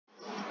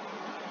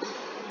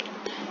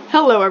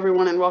Hello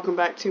everyone and welcome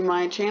back to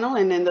my channel,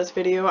 and in this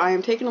video I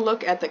am taking a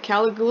look at the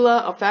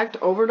Caligula Effect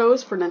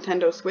Overdose for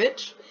Nintendo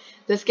Switch.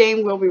 This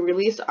game will be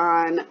released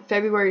on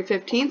February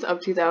 15th of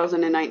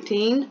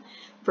 2019.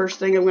 First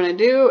thing I'm going to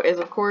do is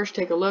of course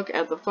take a look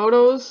at the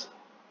photos.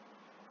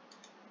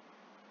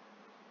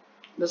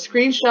 The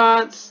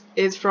screenshots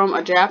is from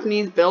a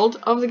Japanese build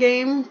of the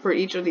game for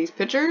each of these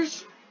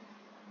pictures.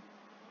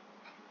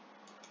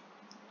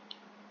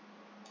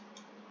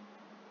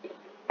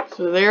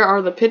 So there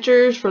are the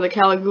pictures for the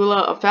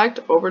Caligula Effect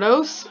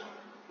Overdose.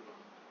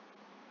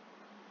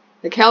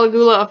 The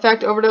Caligula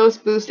Effect Overdose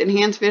boosts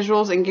enhanced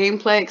visuals and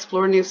gameplay,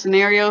 explore new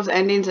scenarios,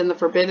 endings, and the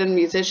forbidden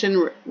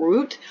musician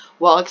route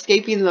while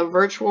escaping the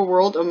virtual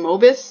world of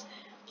Mobus.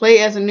 Play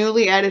as a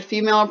newly added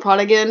female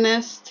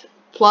protagonist,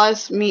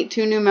 plus meet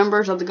two new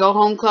members of the Go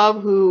Home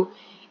Club who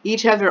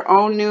each have their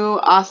own new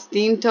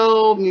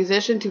ostento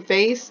musician to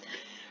face.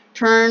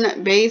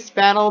 Turn-based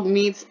battle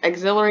meets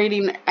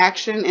exhilarating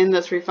action in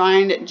this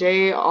refined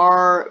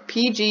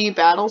JRPG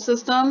battle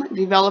system.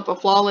 Develop a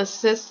flawless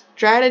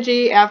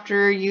strategy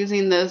after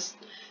using the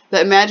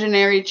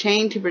imaginary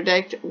chain to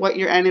predict what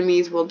your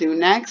enemies will do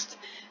next.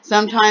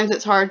 Sometimes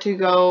it's hard to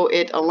go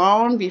it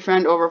alone.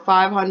 Befriend over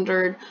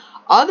 500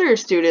 other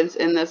students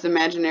in this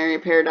imaginary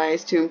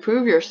paradise to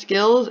improve your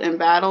skills in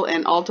battle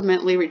and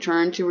ultimately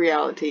return to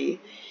reality.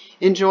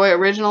 Enjoy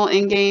original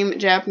in-game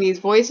Japanese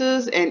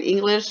voices and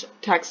English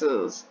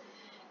texts.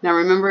 Now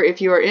remember,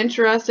 if you are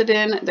interested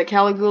in the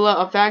Caligula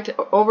Effect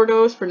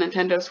Overdose for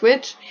Nintendo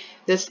Switch,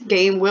 this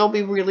game will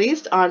be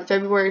released on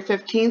February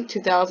 15th,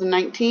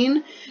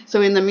 2019.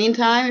 So in the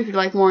meantime, if you'd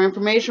like more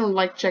information or would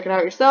like to check it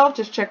out yourself,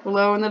 just check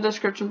below in the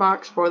description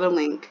box for the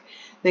link.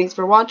 Thanks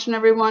for watching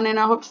everyone, and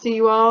I hope to see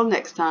you all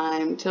next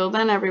time. Till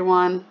then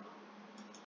everyone.